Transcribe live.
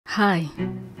Hi,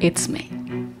 it's me.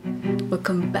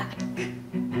 Welcome back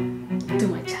to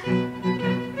my channel.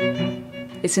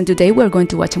 Listen, today we're going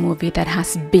to watch a movie that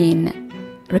has been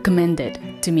recommended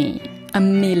to me a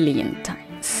million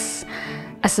times.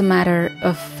 As a matter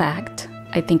of fact,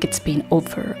 I think it's been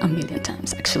over a million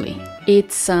times actually.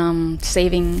 It's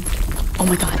saving... Oh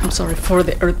my god, I'm sorry for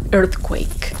the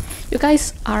earthquake. You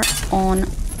guys are on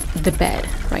the bed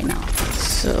right now,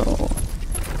 so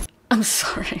I'm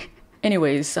sorry.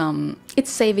 Anyways, it's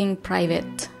Saving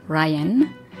Private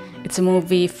Ryan. It's a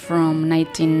movie from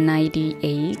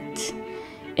 1998,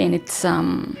 and it's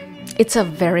a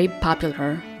very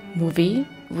popular movie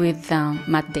with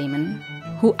Matt Damon,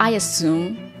 who I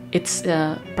assume it's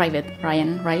Private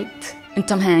Ryan, right? And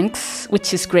Tom Hanks,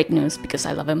 which is great news because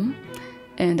I love him.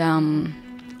 And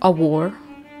a war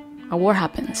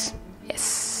happens.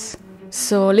 Yes.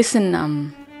 So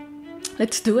listen,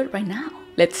 let's do it right now.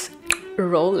 Let's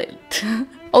roll it.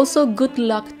 Also, good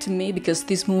luck to me because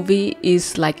this movie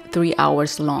is like 3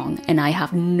 hours long and I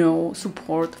have no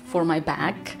support for my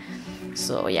back.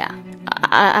 So yeah,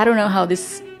 I don't know how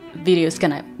this video is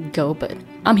gonna go, but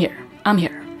I'm here, I'm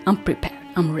prepared,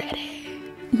 I'm ready.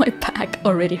 My back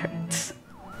already hurts.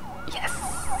 Yes.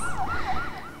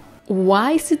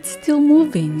 Why is it still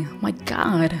moving? My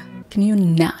god, can you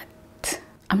not?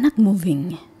 I'm not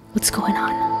moving. What's going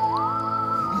on?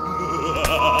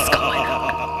 What's going on?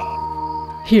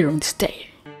 Here on this day.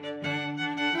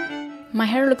 My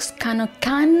hair looks kind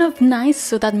of nice,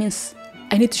 so that means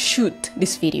I need to shoot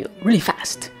this video really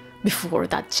fast before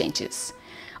that changes.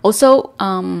 Also,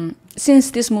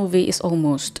 since this movie is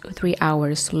almost 3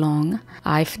 hours long,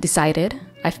 I've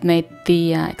made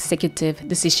the executive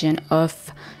decision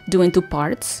of doing 2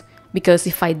 parts, because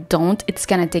if I don't, it's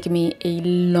gonna take me a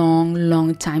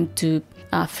long time to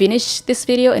finish this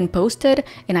video and post it,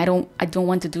 and I don't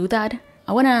want to do that.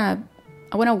 I wanna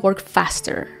work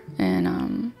faster, and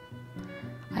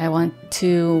I want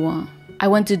to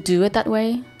do it that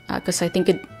way because I think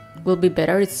it will be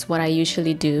better. It's what I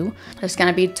usually do. There's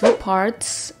gonna be 2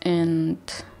 parts, and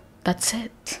that's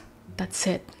it.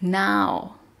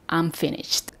 Now I'm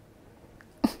finished.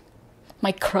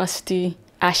 My crusty,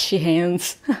 ashy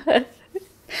hands.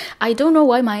 I don't know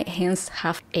why my hands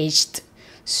have aged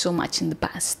so much in the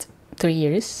past 3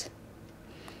 years.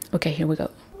 Okay, here we go.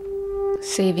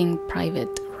 Saving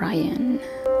Private Ryan.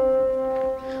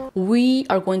 We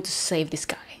are going to save this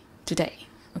guy today.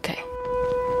 Okay.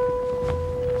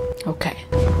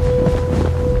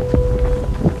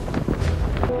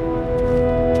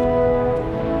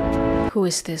 Who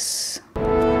is this?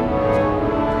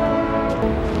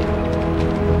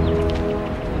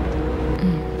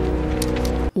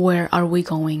 Where are we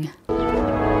going?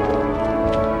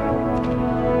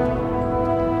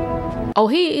 Oh,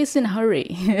 he is in a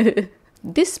hurry.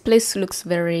 This place looks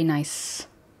very nice.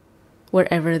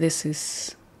 Wherever this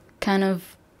is, kind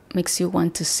of makes you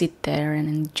want to sit there and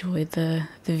enjoy the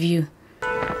view.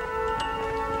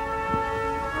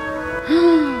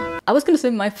 I was gonna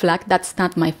say my flag. That's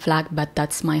not my flag, but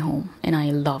that's my home, and I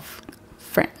love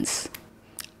France.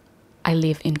 I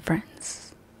live in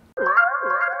France.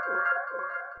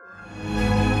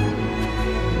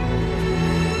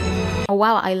 Oh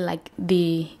wow, I like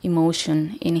the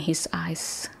emotion in his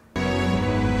eyes.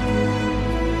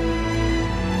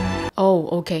 Oh,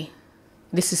 okay.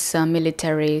 This is a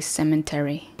military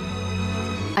cemetery.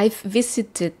 I've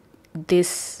visited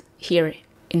this here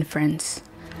in France.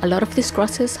 A lot of these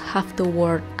crosses have the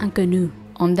word inconnu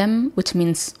on them, which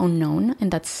means unknown, and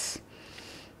that's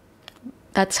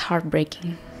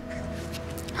heartbreaking.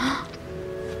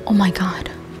 Oh my god.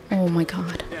 Oh my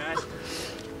god.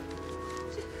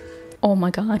 Oh my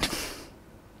god.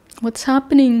 What's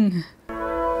happening?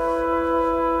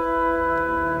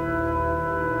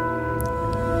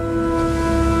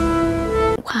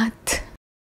 What?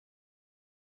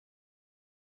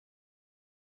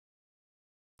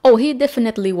 Oh, he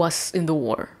definitely was in the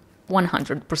war.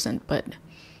 100%, but...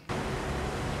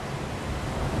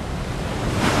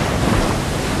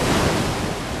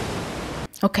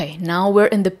 Okay, now we're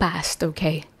in the past,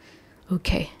 okay.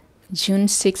 June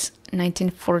 6,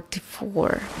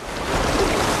 1944.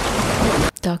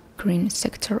 Duck Green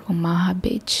Sector, Omaha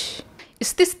Beach.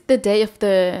 Is this the day of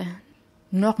the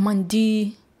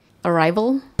Normandy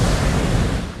arrival?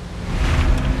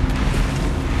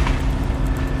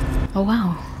 Oh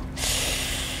wow.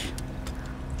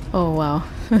 Oh wow.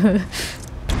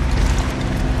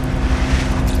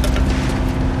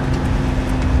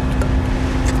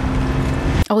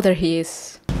 Oh, there he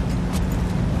is.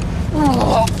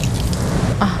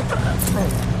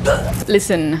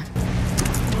 Listen,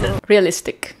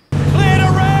 realistic. Clear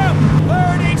the ramp!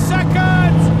 30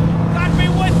 seconds!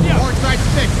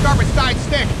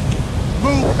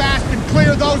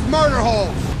 murder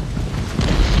holes!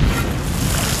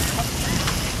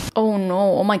 Oh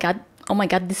no, oh my god,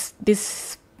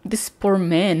 this poor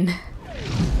man.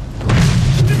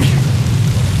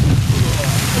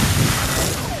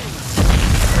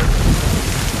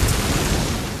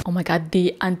 Oh my god,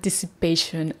 the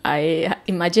anticipation. I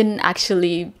imagine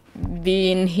actually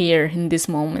being here in this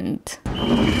moment.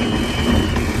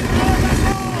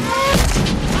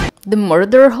 The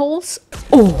murder holes?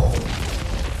 Oh!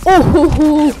 Oh!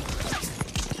 Oh!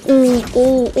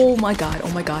 Oh! Oh my god! Oh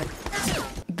my god!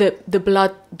 The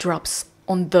blood drops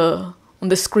on the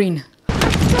screen.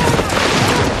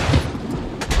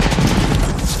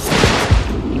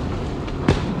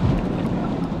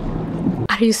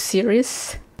 Are you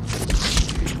serious?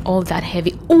 All that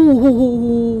heavy.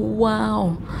 Oh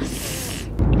wow!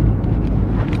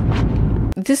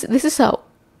 This is a.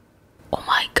 Oh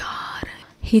my god!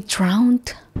 He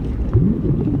drowned.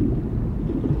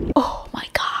 Oh my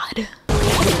god!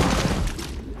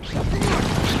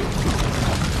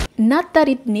 Not that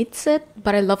it needs it,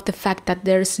 but I love the fact that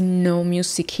there's no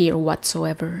music here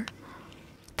whatsoever.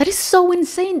 That is so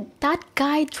insane. That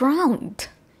guy drowned.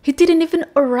 He didn't even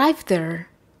arrive there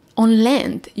on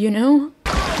land, you know?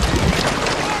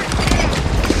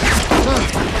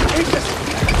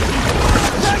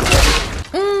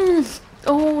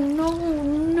 Oh no,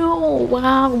 no,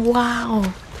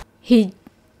 wow. He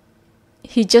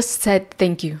just said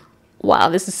thank you. Wow,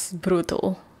 this is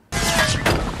brutal.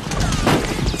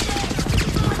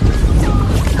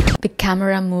 The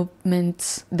camera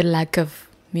movements, the lack of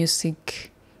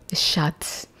music, the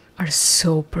shots are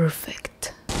so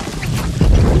perfect.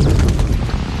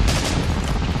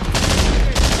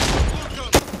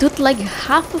 Dude, like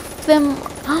half of them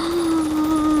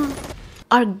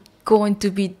are going to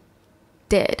be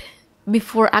dead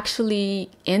before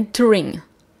actually entering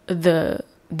the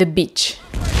beach.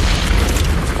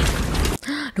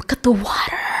 Look at the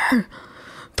water!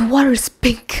 The water is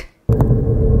pink.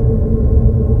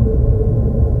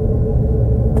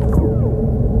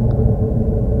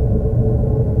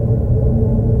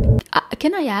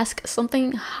 Can I ask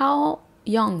something? How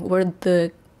young were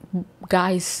the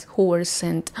guys who were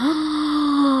sent? Can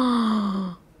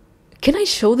I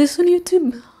show this on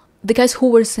YouTube? The guys who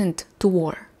were sent to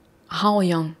war, how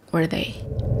young were they?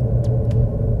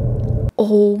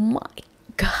 Oh my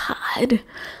god.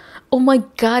 Oh my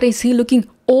god, is he looking?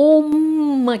 Oh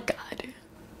my god.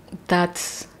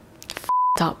 That's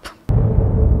f***ed up.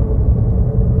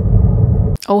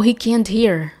 Oh, he can't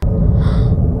hear.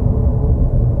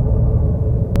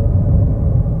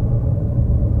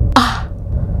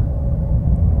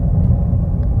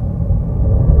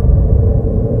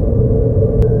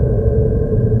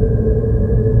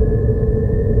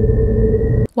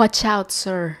 Watch out,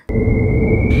 sir. What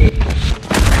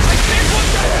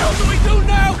the hell do we do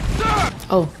now, sir?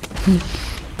 Oh.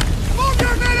 Move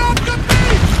your men off the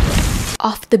beach!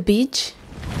 Off the beach?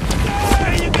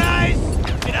 Hey, you guys!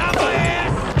 Get out my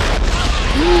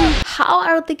ass! How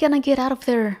are they gonna get out of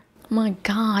there? My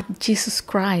god, Jesus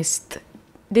Christ.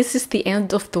 This is the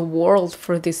end of the world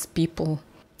for these people.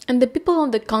 And the people on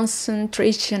the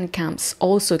concentration camps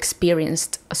also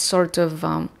experienced a sort of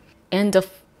end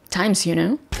of times, you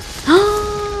know?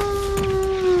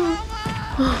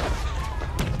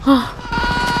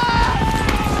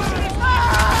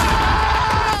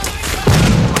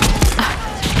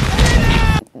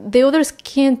 The others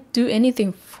can't do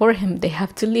anything for him. They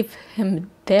have to leave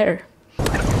him there.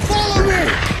 Follow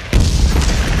me!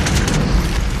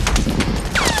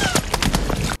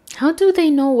 How do they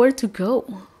know where to go?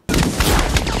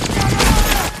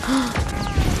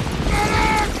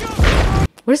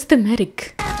 Where's the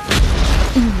medic?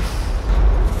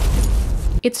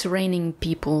 It's raining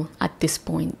people at this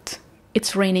point.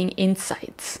 It's raining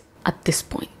insights at this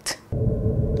point.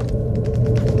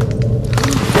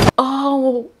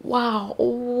 Oh wow,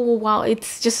 oh wow,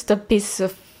 it's just a piece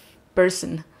of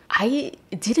person. I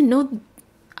didn't know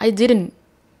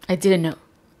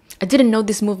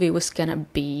this movie was gonna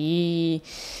be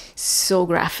so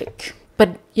graphic.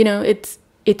 But you know, it's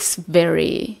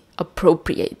very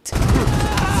appropriate.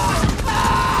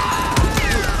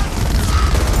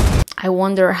 I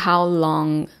wonder how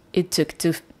long it took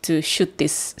to shoot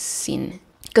this scene,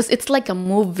 because it's like a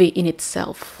movie in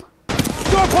itself.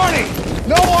 Shore party!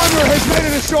 No armor has made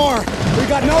it ashore! We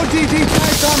got no DD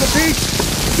tanks on the beach!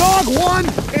 Dog 1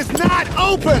 is not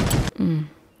open!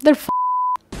 They're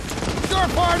Shore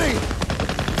party!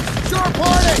 Shore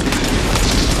party!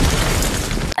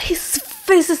 His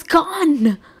face is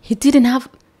gone! He didn't have...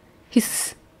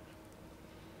 His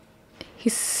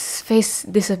face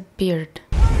disappeared.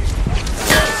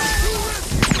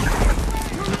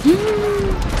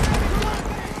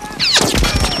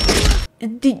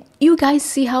 Did you guys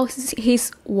see how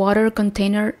his water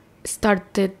container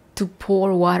started to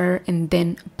pour water and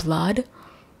then blood?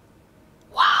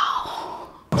 Wow.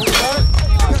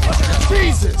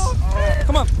 Jesus!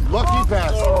 Come on. Lucky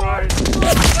bastard.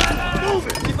 Move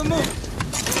it. Keep it moving.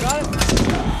 Got it?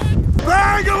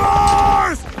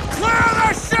 Bangalores! Clear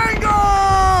the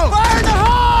shingle! Fire the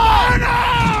hole! Fire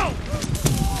now!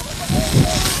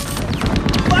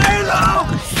 Fire now!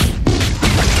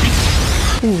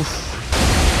 Oof.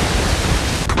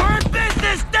 We're in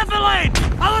business, definitely!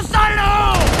 Other side of the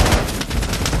hole!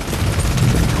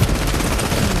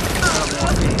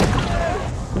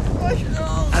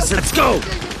 I said, let's go!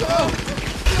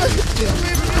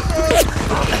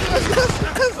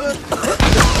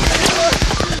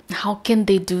 How can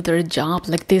they do their job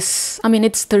like this? I mean,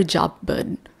 it's their job, but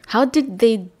how did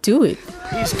they do it?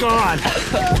 He's gone.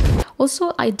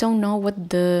 Also, I don't know what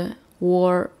the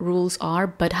war rules are,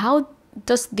 but how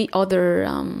does the other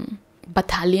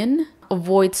battalion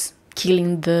avoids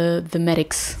killing the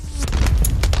medics?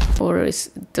 Or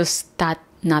does that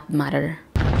not matter?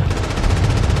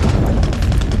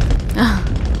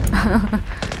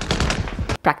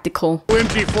 Practical.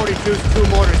 MG-42's 2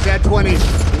 mortars, Z-20,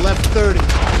 left 30.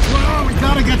 Well, we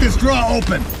gotta get this draw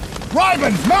open.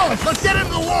 Ryman, Mellis, let's get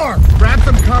into the war! Grab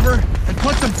some cover and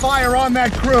put some fire on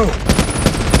that crew.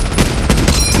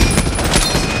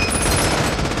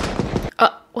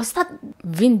 Was that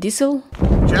Vin Diesel?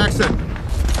 Jackson,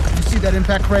 you see that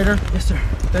impact crater? Yes, sir.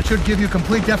 That should give you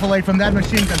complete defilade from that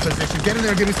machine gun position. Get in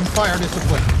there and give me some fire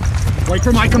discipline. Wait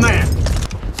for my command.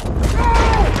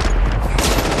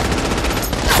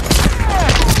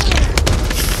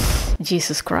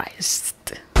 Jesus Christ.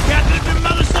 Captain, if your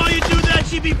mother saw you do that,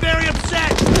 she'd be very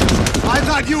upset. I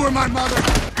thought you were my mother.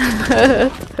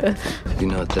 Do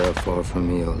not thou far from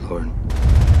me, O Lord.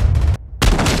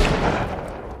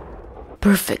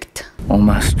 Perfect. All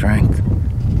my strength,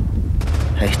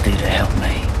 haste thee to help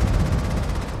me.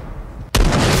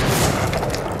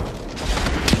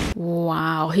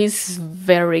 Wow, he's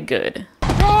very good.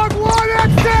 Dog 1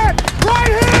 exit!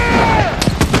 Right here!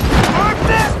 Our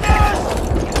business!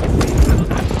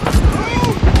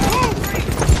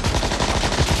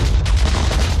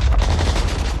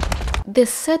 The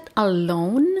set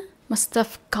alone must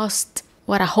have cost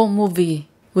what a whole movie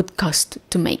would cost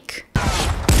to make.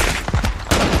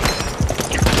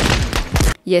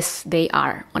 Yes, they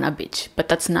are on a beach, but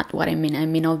that's not what I mean. I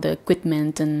mean all the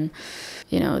equipment and,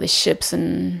 you know, the ships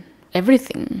and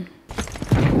everything.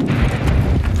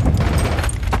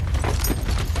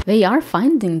 They are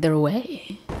finding their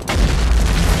way.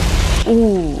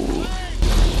 Ooh.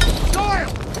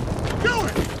 Doyle! Do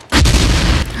it!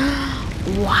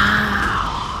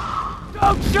 Wow.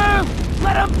 Don't shoot!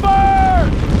 Let him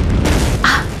burn!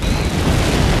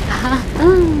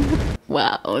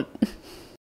 Wow.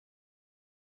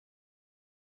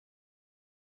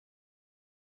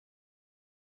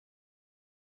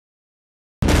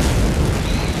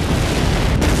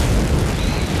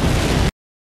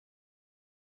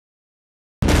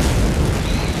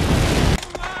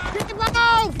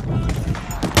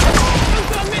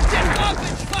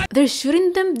 They're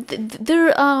shooting them.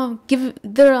 They're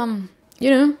you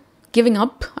know, giving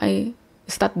up.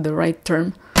 Is that the right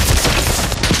term?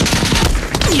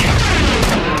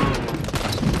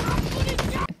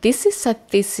 This is a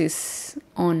thesis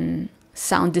on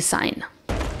sound design.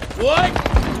 What?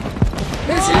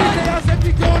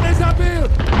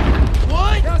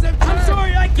 What? I'm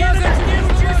sorry, I can't understand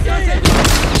what you're saying.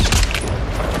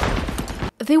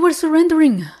 They were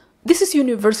surrendering. This is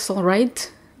universal, right?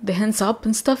 The hands up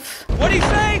and stuff. What do you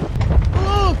say?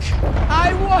 Look,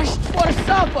 I washed for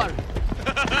supper.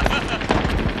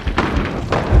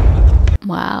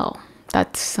 Wow,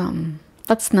 that's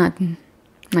not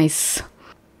nice.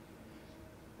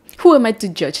 Who am I to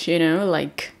judge, you know,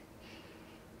 like...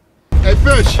 Hey,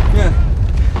 Fish! Yeah.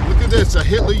 Look at this, a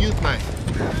Hitler Youth knife.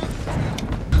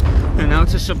 And now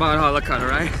it's a Shabbat Holocaust,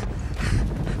 right?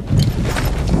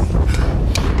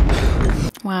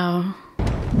 Wow.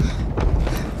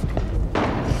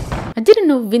 I didn't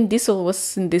know Vin Diesel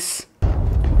was in this.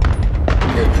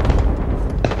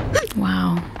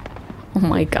 Wow. Oh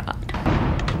my god.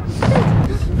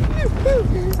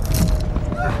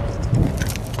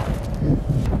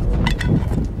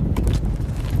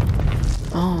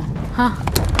 Oh, huh.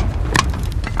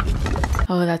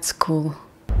 Oh, that's cool.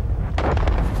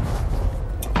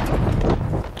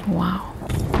 Wow.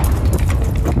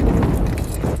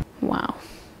 Wow.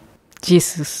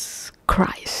 Jesus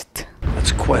Christ.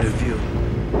 That's quite a view.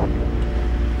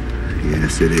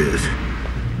 Yes, it is.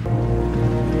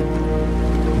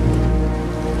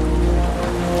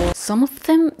 Some of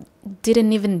them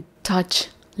didn't even touch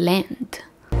land.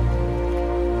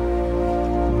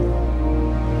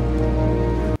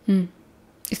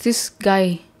 Is this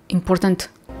guy important?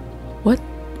 What?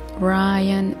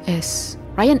 Ryan S.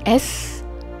 Ryan S?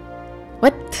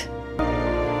 What?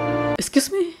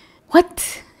 Excuse me?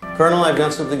 What? Colonel, I've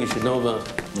got something you should know about.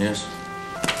 Yes?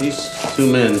 These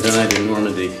two men died in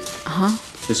Normandy. Uh-huh.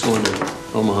 This one in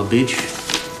Omaha Beach.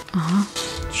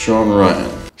 Uh-huh. Sean Ryan.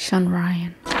 Sean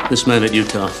Ryan. This man at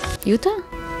Utah. Utah?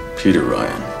 Peter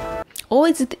Ryan. Oh,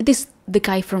 is this the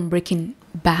guy from Breaking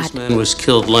Bad? This man was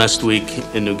killed last week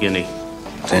in New Guinea.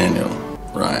 Daniel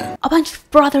Ryan. A bunch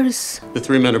of brothers. The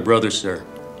three men are brothers, sir.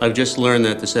 I've just learned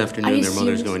that this Are afternoon you their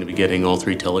mother's serious? going to be getting all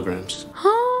three telegrams.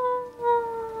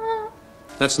 Huh?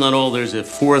 That's not all. There's a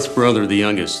fourth brother, the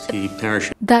youngest. He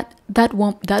perished. That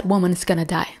woman is gonna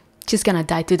die. She's gonna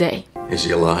die today. Is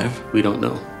he alive? We don't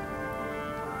know.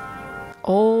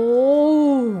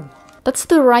 Oh, that's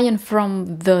the Ryan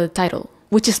from the title,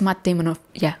 which is Matt Damon. Of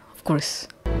course.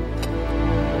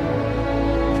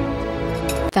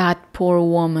 That poor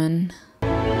woman.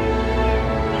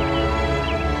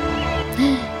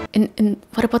 And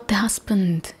what about the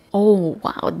husband? Oh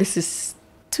wow, this is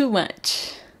too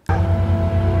much.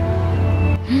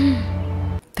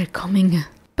 They're coming.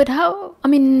 But how? I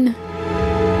mean,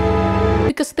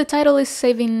 because the title is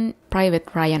Saving Private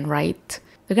Ryan, right?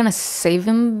 They're gonna save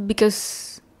him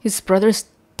because his brothers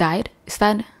died? Is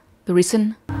that the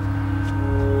reason?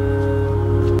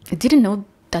 I didn't know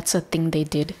that's a thing they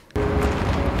did.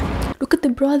 Look at the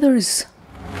brothers.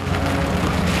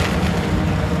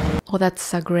 Oh,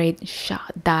 that's a great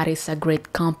shot. That is a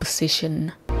great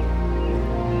composition.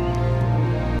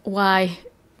 Why?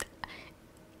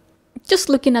 Just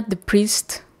looking at the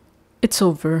priest, it's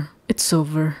over. It's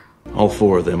over. All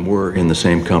four of them were in the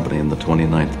same company in the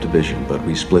 29th Division, but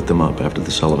we split them up after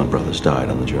the Sullivan brothers died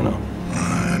on the Juno.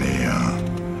 Any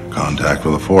contact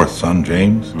with the fourth son,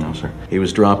 James? No, sir. He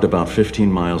was dropped about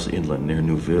 15 miles inland near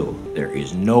Neuville. There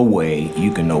is no way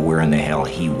you can know where in the hell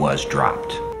he was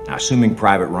dropped. Now, assuming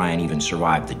Private Ryan even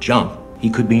survived the jump, he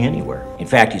could be anywhere. In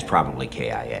fact, he's probably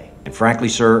KIA. And frankly,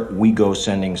 sir, we go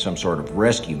sending some sort of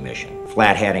rescue mission,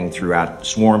 flat-heading throughout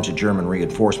swarms of German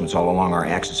reinforcements all along our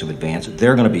axis of advance.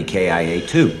 They're going to be KIA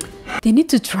too. They need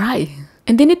to try.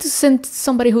 And they need to send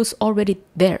somebody who's already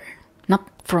there. Not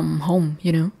from home,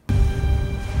 you know?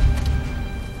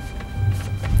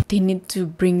 They need to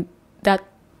bring that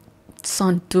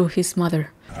son to his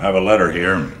mother. I have a letter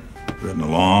here, written a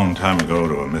long time ago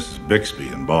to a Mrs. Bixby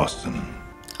in Boston.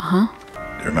 Uh-huh.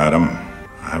 Dear Madam,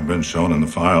 I have been shown in the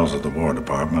files of the War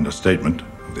Department a statement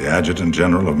of the Adjutant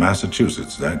General of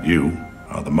Massachusetts that you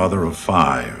are the mother of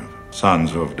 5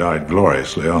 sons who have died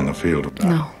gloriously on the field of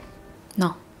battle.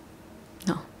 No.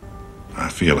 I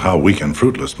feel how weak and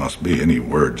fruitless must be any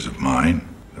words of mine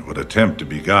that would attempt to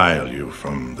beguile you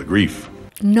from the grief.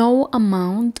 No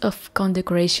amount of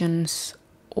condecorations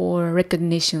or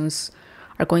recognitions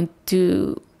are going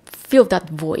to fill that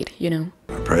void, you know?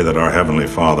 I pray that our Heavenly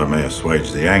Father may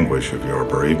assuage the anguish of your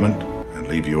bereavement and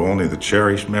leave you only the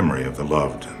cherished memory of the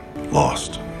loved and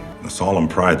lost, the solemn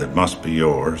pride that must be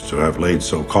yours to have laid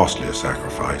so costly a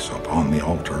sacrifice upon the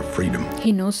altar of freedom.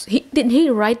 He knows. Didn't he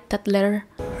write that letter?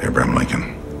 Abraham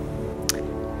Lincoln.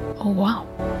 Oh, wow.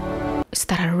 Is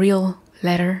that a real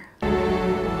letter?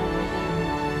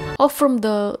 Oh, from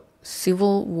the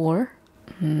Civil War?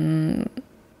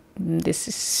 This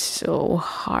is so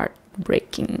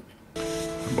heartbreaking.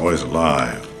 The boy's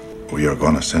alive. We are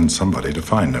going to send somebody to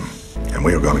find him. And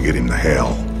we are going to get him the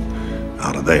hell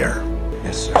out of there.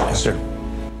 Yes, sir. Yes, sir.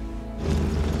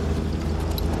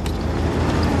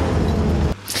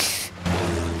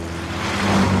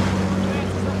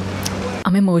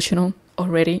 I'm emotional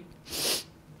already.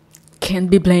 Can't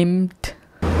be blamed.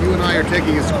 You and I are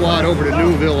taking a squad over to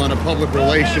Neuville on a public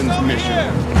relations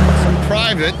mission. Some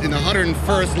private in the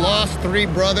 101st lost 3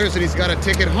 brothers and he's got a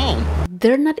ticket home.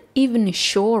 They're not even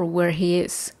sure where he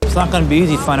is. It's not going to be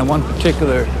easy finding one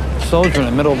particular soldier in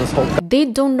the middle of this whole... They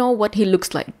don't know what he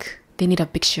looks like. They need a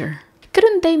picture.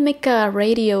 Couldn't they make a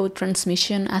radio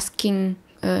transmission asking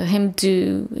him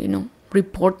to,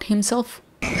 report himself?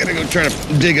 I'm gonna go try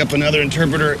to dig up another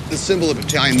interpreter. The symbol of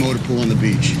Italian motor pool on the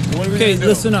beach. Okay,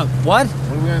 listen up. What?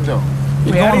 What are we gonna do?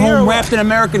 You're going home wrapped in an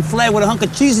American flag with a hunk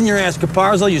of cheese in your ass,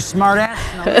 Caparzo, you smart ass.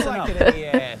 No, I liked it in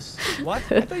the ass. What?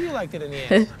 I thought you liked it in the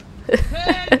ass.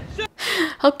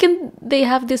 How can they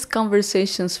have these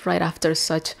conversations right after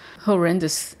such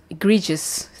horrendous,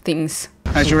 egregious things?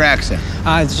 How's your accent?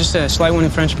 It's just a slight one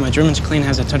in French, but my German's clean,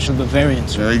 has a touch of Bavarian.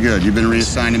 Very good. You've been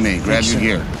reassigned to me. Grab your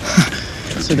gear.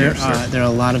 So there are a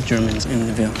lot of Germans in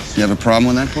the Ville. You have a problem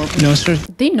with that, Corporal? No, sir.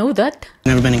 They know that.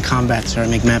 Never been in combat, sir. I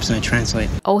make maps and I translate.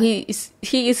 Oh, he is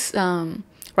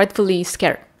rightfully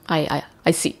scared. I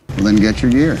see. Well, then get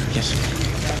your gear. Yes, sir.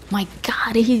 My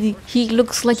God, he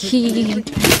looks like he.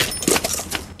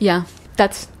 Yeah,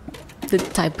 that's the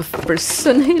type of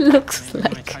person he looks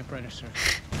like. My typewriter, sir.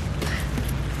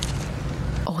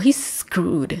 Oh, he's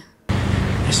screwed.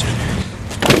 Yes, sir.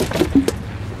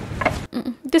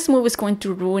 This move is going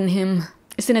to ruin him,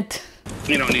 isn't it?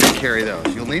 You don't need to carry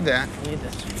those. You'll need that.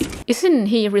 Isn't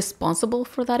he responsible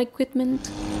for that equipment?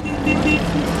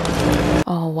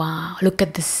 Oh wow, look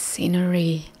at the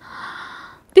scenery.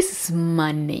 This is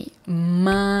money.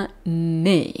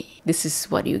 Money. This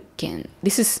is what you can.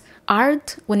 This is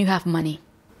art when you have money.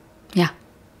 Yeah.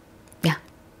 Yeah.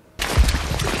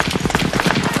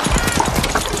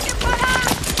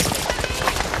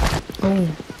 Oh.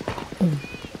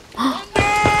 Oh.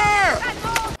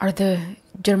 Are the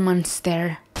Germans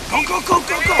there? Go, go, go,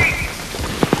 go, go!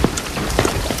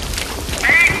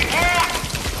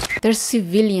 There's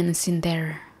civilians in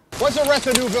there. What's the rest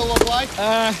of Newville look like?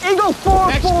 Eagle 4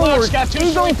 Next forward. block's got two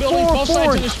story buildings, both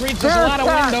sides of the street. There's a lot of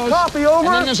windows. Copy, over. And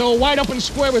then there's a wide open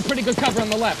square with pretty good cover on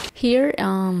the left. Here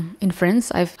in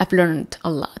France, I've learned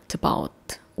a lot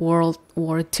about World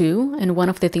War II, and one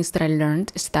of the things that I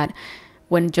learned is that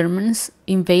when Germans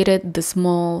invaded the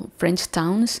small French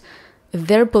towns,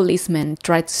 their policemen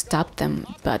tried to stop them,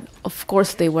 but of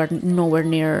course they were nowhere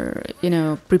near,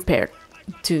 prepared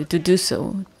to do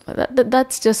so.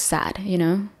 That's just sad,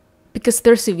 because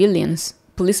they're civilians.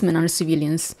 Policemen are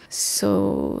civilians.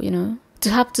 So, to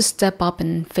have to step up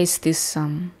and face these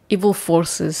evil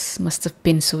forces must have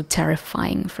been so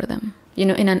terrifying for them.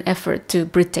 In an effort to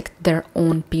protect their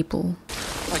own people.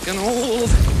 Like an old...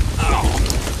 Oh,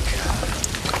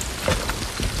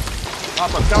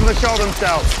 Papa, tell them to show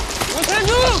themselves.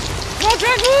 Montrez-vous!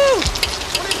 Montrez-vous!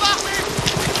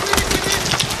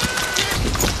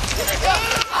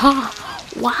 Ha!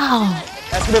 Wow!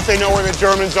 That's if they know where the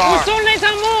Germans are. Où sont les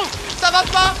Allemands? Ça va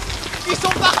pas? Ils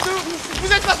sont partout.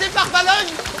 Vous êtes passé par Balogne.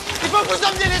 Il faut que vous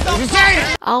emmeniez les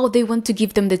enfants. Oh, they want to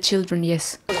give them the children,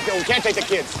 yes. We can't take the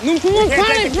kids. Nous ne pouvons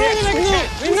pas les prendre avec nous!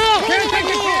 Mais non! Can't take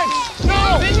the kids!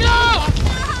 No! Mais non!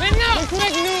 Mais non! Restez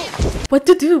avec nous! What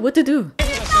to do? What to do?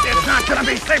 It's not gonna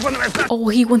be safe when it's not. Oh,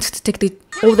 he wants to take the...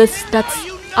 Oh, that's...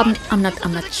 I'm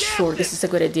not sure this is a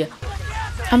good idea.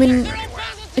 I mean,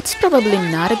 it's probably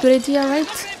not a good idea, right?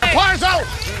 Parzo!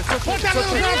 Put that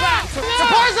little girl back!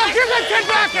 Parzo, give that kid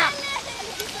back!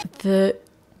 The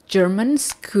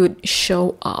Germans could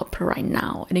show up right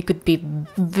now, and it could be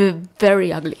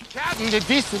very ugly. Captain, the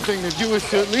decent thing to do is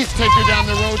to at least take her down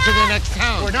the road to the next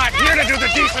town. We're not here to do the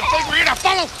decent thing. We're here to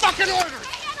follow fucking orders.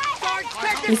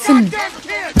 Listen.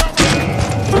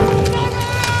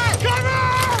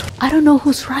 I don't know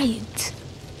who's right.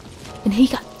 And he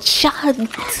got shot.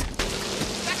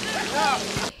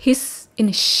 He's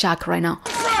in shock right now.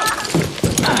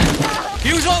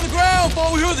 He was on the ground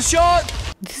before we heard the shot.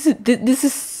 This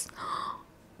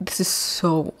is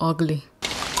so ugly.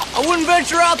 I wouldn't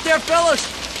venture out there, fellas.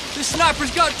 This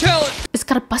sniper's got talent. Is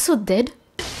Carpazo dead?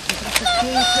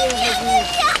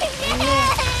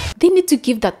 They need to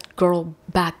give that girl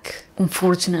back,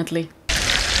 unfortunately.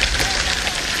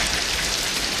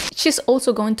 She's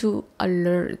also going to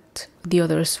alert the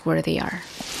others where they are.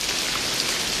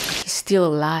 He's still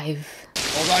alive.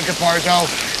 Hold on, Caparzo.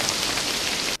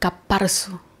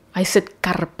 Caparzo. I said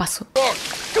Carpazo.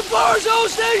 Caparzo,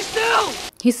 stay still!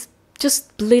 He's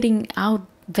just bleeding out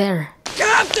there.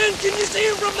 Captain, can you see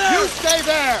him from there? You stay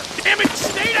there! Damn it,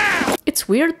 stay down! It's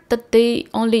weird that they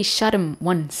only shot him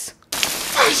once.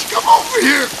 Fish, come over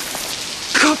here!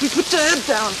 Copy, put your head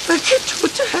down.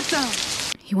 Put your head down.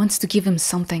 He wants to give him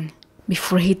something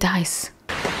before he dies.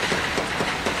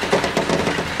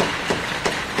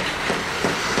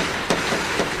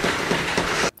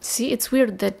 See, it's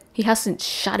weird that he hasn't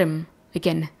shot him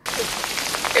again.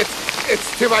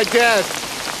 It's to my dad.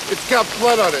 It's got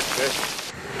blood on it, Fish.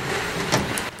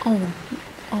 Oh,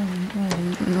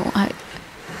 no,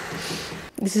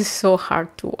 this is so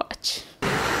hard to watch.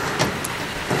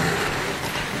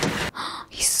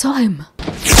 He saw him.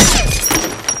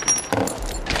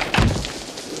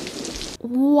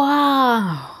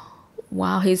 Wow,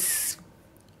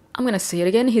 I'm gonna say it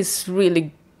again, he's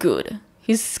really good.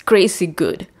 He's crazy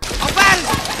good.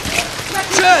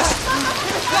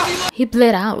 He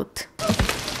bled out.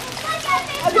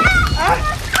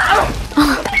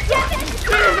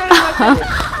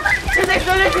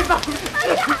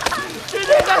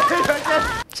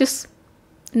 Just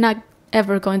not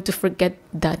ever going to forget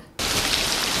that.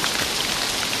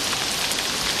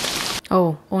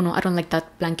 Oh no, I don't like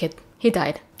that blanket. He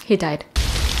died. He died.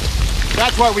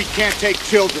 That's why we can't take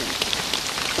children.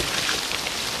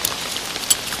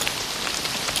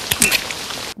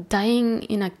 Dying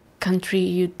in a country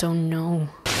you don't know.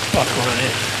 Fuck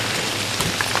Ryan.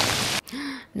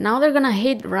 Now they're gonna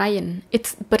hate Ryan.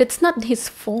 But it's not his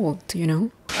fault, you know?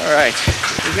 Alright,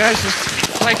 you guys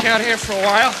just hike out here for a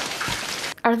while?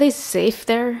 Are they safe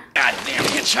there? Goddamn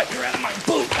hitchhiker out of my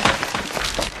boot!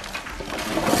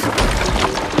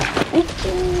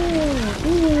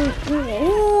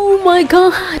 Oh my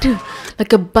god!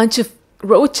 Like a bunch of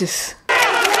roaches.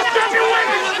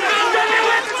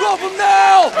 Drop him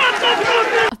now!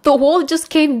 The wall just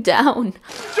came down.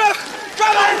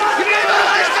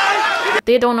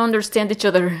 They don't understand each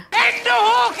other.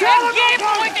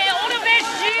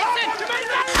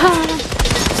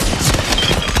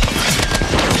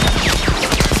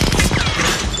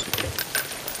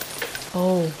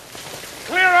 Oh.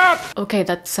 Clear up! Okay,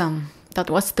 that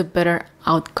was the better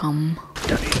outcome.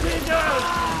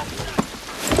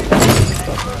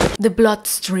 The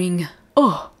bloodstring.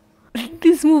 Oh,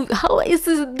 this movie. How is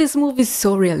this movie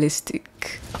so realistic?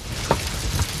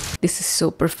 This is so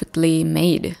perfectly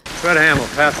made. Fred Hamill,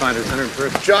 Pathfinder,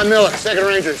 101st. John Miller, 2nd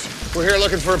Rangers. We're here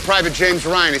looking for a Private James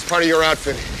Ryan. He's part of your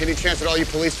outfit. Any chance at all you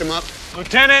policed him up?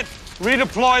 Lieutenant,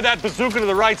 redeploy that bazooka to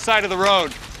the right side of the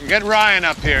road. And get Ryan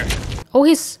up here. Oh,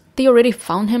 they already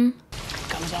found him?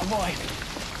 Comes our boy.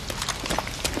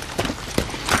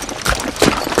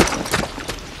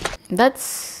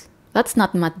 That's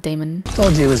not Matt Damon.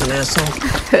 Told you he was an asshole.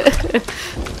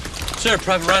 Sir,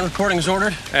 Private Ryan reporting is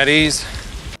ordered. At ease.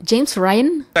 James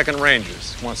Ryan? 2nd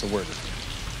Rangers wants a word.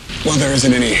 Well, there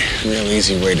isn't any real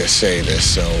easy way to say this,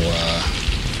 so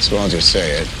I'll just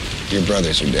say it. Your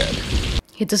brothers are dead.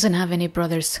 He doesn't have any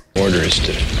brothers. Order is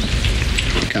to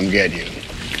come get you,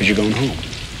 because you're going home.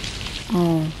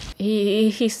 Oh,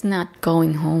 he's not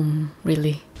going home,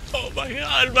 really. Oh my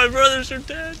god, my brothers are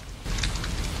dead.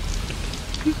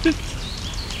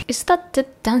 Is that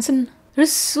Ted Danson?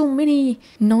 There's so many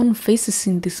known faces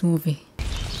in this movie.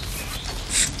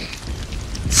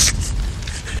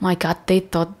 My god, they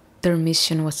thought their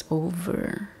mission was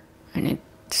over. And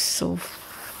it's so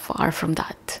far from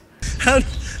that.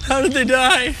 How did they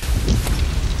die?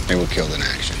 They were killed in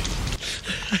action.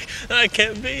 I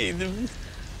can't be.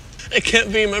 It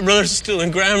can't be. My brothers are still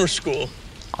in grammar school.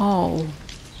 Oh.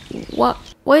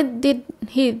 Why did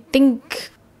he think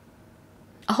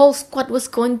a whole squad was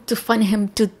going to find him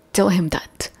to tell him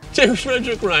that? James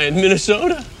Frederick Ryan,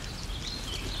 Minnesota.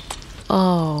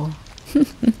 Oh.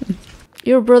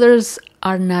 Your brothers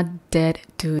are not dead,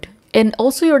 dude. And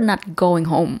also you're not going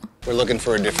home. We're looking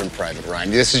for a different Private Ryan.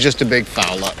 This is just a big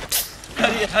foul-up.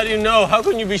 How do you know? How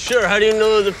can you be sure? How do you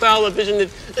know the foul-up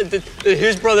isn't that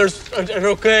his brothers are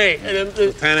okay?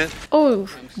 Lieutenant. Oh,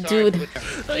 dude.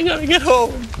 I gotta get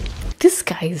home. This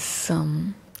guy's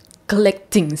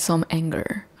collecting some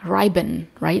anger. Reiben,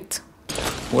 right?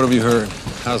 What have you heard?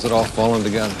 How's it all falling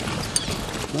together?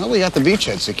 Well, we got the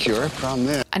beachhead secure. Problem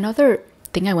is... Another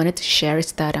thing I wanted to share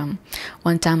is that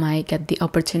one time I got the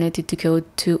opportunity to go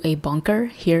to a bunker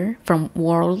here from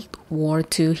World War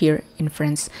II here in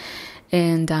France.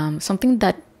 And something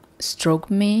that struck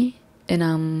me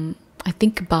and I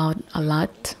think about a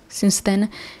lot since then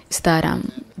is that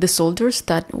the soldiers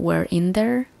that were in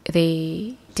there,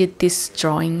 they did these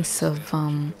drawings of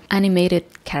animated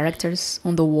characters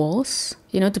on the walls,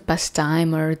 you know, to pass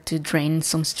time or to drain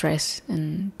some stress.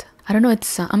 And I don't know,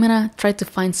 it's I'm gonna try to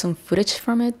find some footage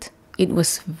from it. It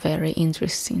was very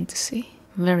interesting to see,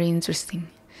 very interesting,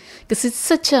 because it's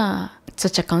such a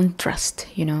contrast,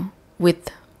 you know,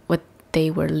 with what they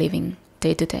were living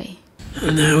day to day.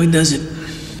 And how he does it.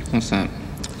 What's that?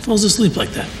 Falls asleep like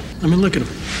that. I mean, look at him.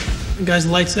 The guy's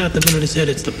lights out, the minute his head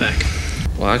hits the back.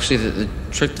 Well, actually, the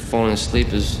trick to falling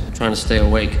asleep is trying to stay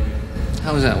awake.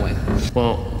 How was that way?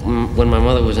 Well, when my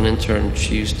mother was an intern,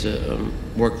 she used to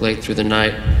work late through the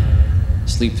night,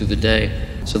 sleep through the day.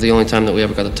 So the only time that we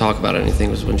ever got to talk about anything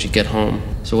was when she'd get home.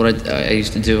 So what I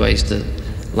used to do, I used to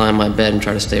lie in my bed and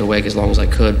try to stay awake as long as I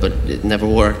could, but it never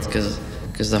worked because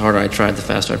the harder I tried, the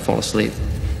faster I'd fall asleep.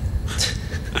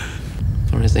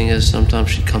 Funny thing is, sometimes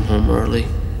she'd come home early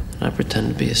and I'd pretend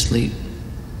to be asleep.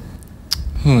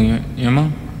 Who, your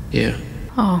mom? Yeah.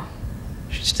 Oh.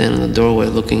 She'd stand in the doorway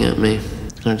looking at me,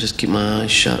 and I'd just keep my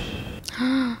eyes shut.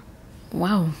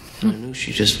 Wow. I knew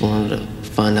she just wanted to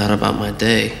find out about my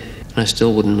day, and I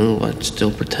still wouldn't move. I'd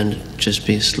still pretend to just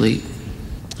be asleep.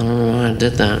 I don't know why I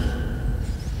did that.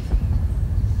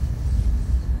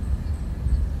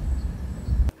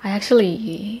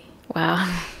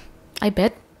 Wow. I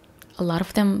bet a lot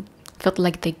of them felt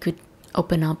like they could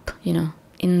open up, you know,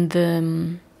 in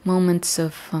the moments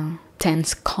of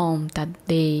tense calm that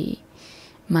they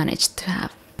managed to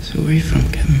have. So where are you from,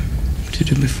 Kevin? What did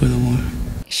you do before the war?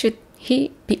 Should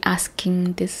he be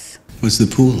asking this? What's the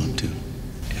pool up to?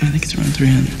 I think it's around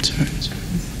 300, sir.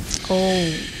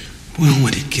 Oh. Well,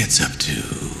 when it gets up to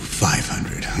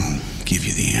 500, I'll give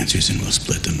you the answers and we'll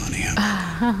split the money up.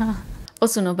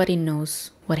 Also, nobody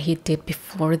knows what he did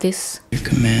before this. Your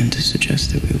command to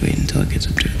suggest that we wait until it gets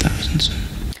up to 1,000, sir.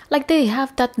 Like they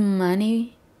have that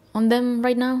money on them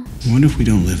right now? What if we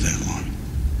don't live that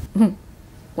long?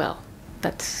 Well,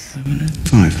 that's...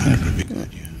 500 would be good,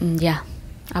 yeah.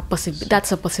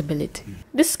 That's a possibility.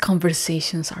 These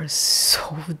conversations are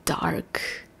so dark.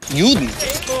 Juden.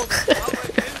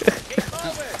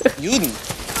 Juden.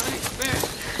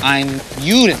 I'm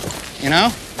Juden, you know?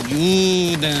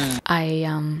 Juden.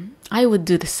 I would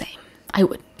do the same. I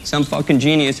would. Some fucking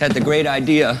genius had the great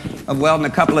idea of welding a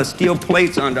couple of steel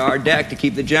plates onto our deck to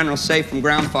keep the general safe from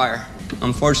ground fire.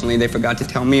 Unfortunately, they forgot to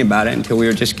tell me about it until we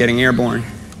were just getting airborne.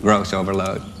 Gross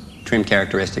overload. Trim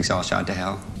characteristics all shot to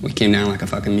hell. We came down like a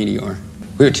fucking meteor.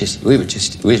 We were just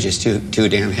too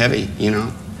damn heavy, you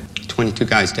know? 22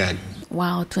 guys dead.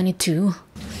 Wow, 22.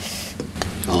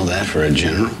 All that for a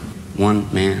general?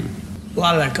 One man. A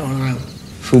lot of that going around.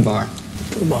 Fubar.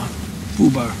 Fubar.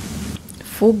 Fubar.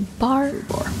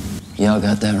 Fubar? Y'all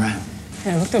got that right?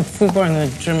 Yeah, look at Fubar in the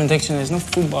German dictionary. There's no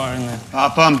Fubar in there.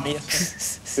 Upham.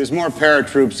 There's more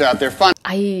paratroops out there. Fun.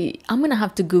 I'm gonna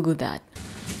have to Google that.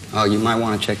 Oh, you might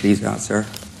want to check these out, sir.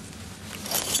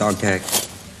 Dog tag.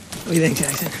 What do you think,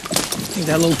 Jackson? Think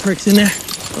that little prick's in there?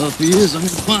 Well, if he is, I'm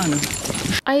gonna find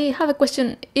him. I have a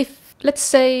question. If, let's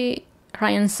say,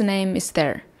 Ryan's name is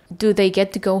there, do they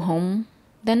get to go home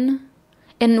then?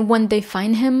 And when they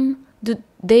find him, do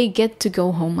they get to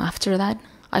go home after that?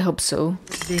 I hope so.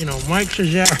 You know, Mike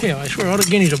Cesario. I swear all the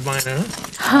guineas are buying her,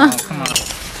 huh? Huh? Oh, come on.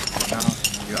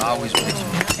 You're always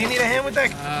bitching. You need a hand with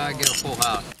that? Get a full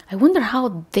house. I wonder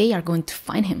how they are going to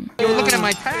find him. You were looking at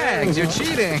my tags. You're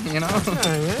cheating, you know?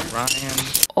 Ryan.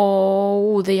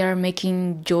 Oh, they are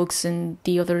making jokes and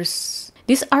the others...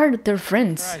 These are their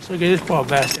friends. Right, so look at this poor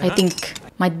bastard, I think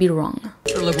might be wrong.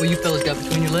 Sure, look what you fellas got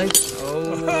between your legs.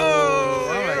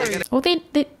 Oh, they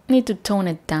need to tone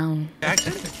it down.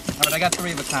 Jackson? All right, I got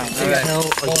 3 of a kind. What the hell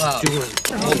are you doing?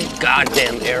 Oh,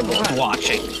 goddamn airboat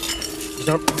watching. These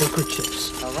aren't poker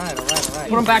chips. All right.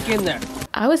 Put them back in there.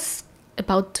 I was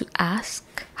about to ask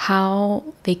how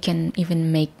they can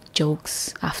even make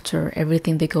jokes after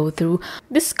everything they go through.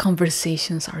 These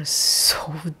conversations are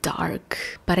so dark.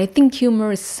 But I think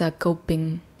humor is a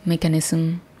coping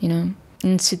mechanism, you know,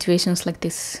 in situations like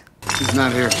this. He's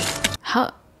not here.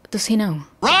 How does he know?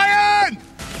 Ryan!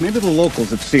 Maybe the locals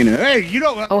have seen it. Hey, you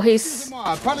know... Oh, he's...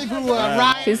 Probably through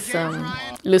Ryan. He's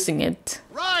losing it.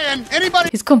 Ryan, anybody...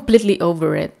 He's completely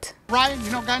over it. Ryan,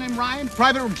 you know a guy named Ryan?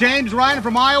 Private James Ryan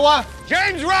from Iowa?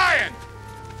 James Ryan!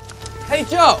 Hey,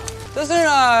 Joe, doesn't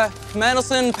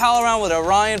Mendelson pal around with a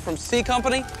Ryan from C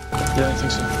Company? Yeah, I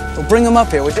think so. Well, bring him up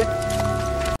here, would you?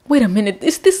 Wait a minute,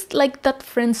 is this like that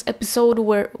Friends episode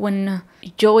where when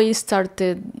Joey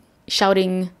started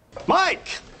shouting,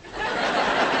 Mike!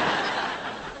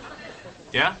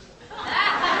 Yeah?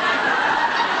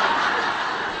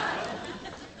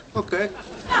 Okay.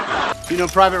 You know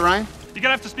Private Ryan? You're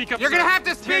gonna have to speak up. You're gonna have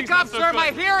to speak up, sir.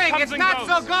 My hearing, it's not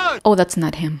so good. oh, that's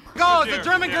not him. Goes. The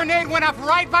German grenade went up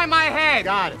right by my head.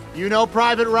 Got it. You know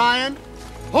Private Ryan?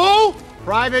 Who?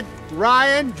 Private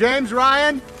Ryan? James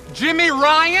Ryan? Jimmy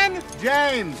Ryan?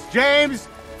 James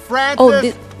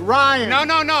Francis Ryan.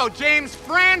 No. James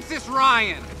Francis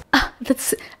Ryan. Ah,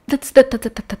 that's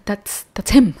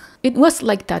him. It was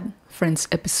like that Friends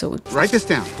episode. Write this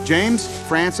down. James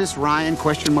Francis Ryan,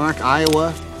 question mark,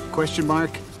 Iowa, question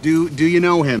mark. Do you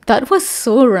know him? That was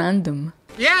so random.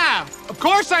 Yeah, of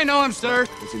course I know him, sir.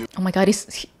 Oh my god,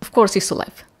 of course he's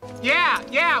alive.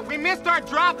 Yeah, we missed our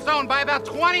drop zone by about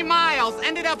 20 miles.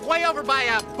 Ended up way over by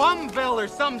Bumville or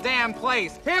some damn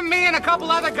place. Him, me, and a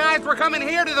couple other guys were coming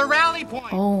here to the rally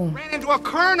point. Oh. Ran into a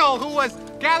colonel who was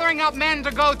gathering up men to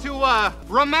go to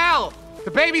Rommel to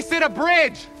babysit a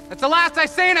bridge. That's the last I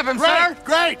seen of him, sir.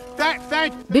 Great.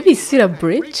 Thank you. Babysit a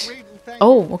bridge?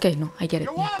 Oh, okay, no, I get it.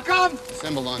 You're welcome.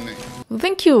 Assemble on me. Well,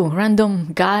 thank you,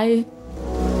 random guy.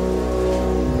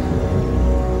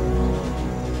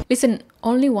 Listen,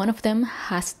 only one of them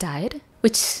has died,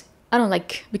 which I don't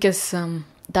like because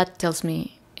that tells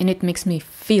me and it makes me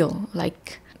feel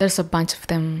like there's a bunch of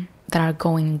them that are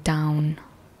going down.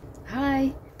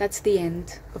 Hi, that's the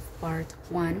end of part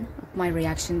 1 of my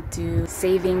reaction to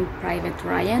Saving Private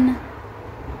Ryan.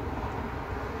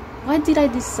 Why did I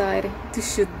decide to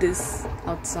shoot this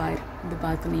outside? the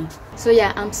balcony. So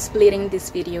yeah, I'm splitting this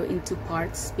video into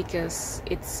parts because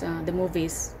it's the movie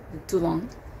is too long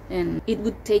and it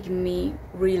would take me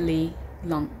really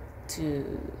long to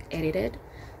edit it.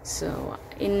 So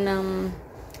in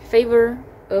favor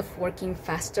of working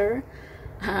faster,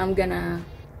 I'm gonna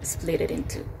split it in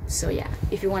two. So yeah,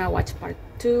 if you want to watch part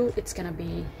 2, it's gonna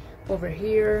be over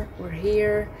here or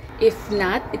here. If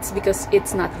not, it's because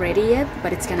it's not ready yet,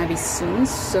 but it's gonna be soon,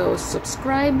 so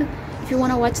subscribe if you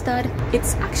want to watch that.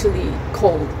 It's actually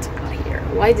cold out here.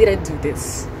 Why did I do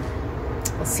this?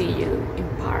 I'll see you in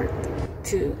part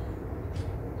 2.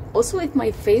 Also, if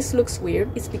my face looks weird,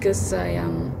 it's because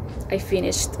I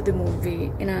finished the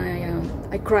movie and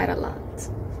I cried a lot.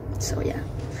 So yeah.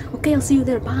 Okay, I'll see you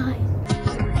there. Bye.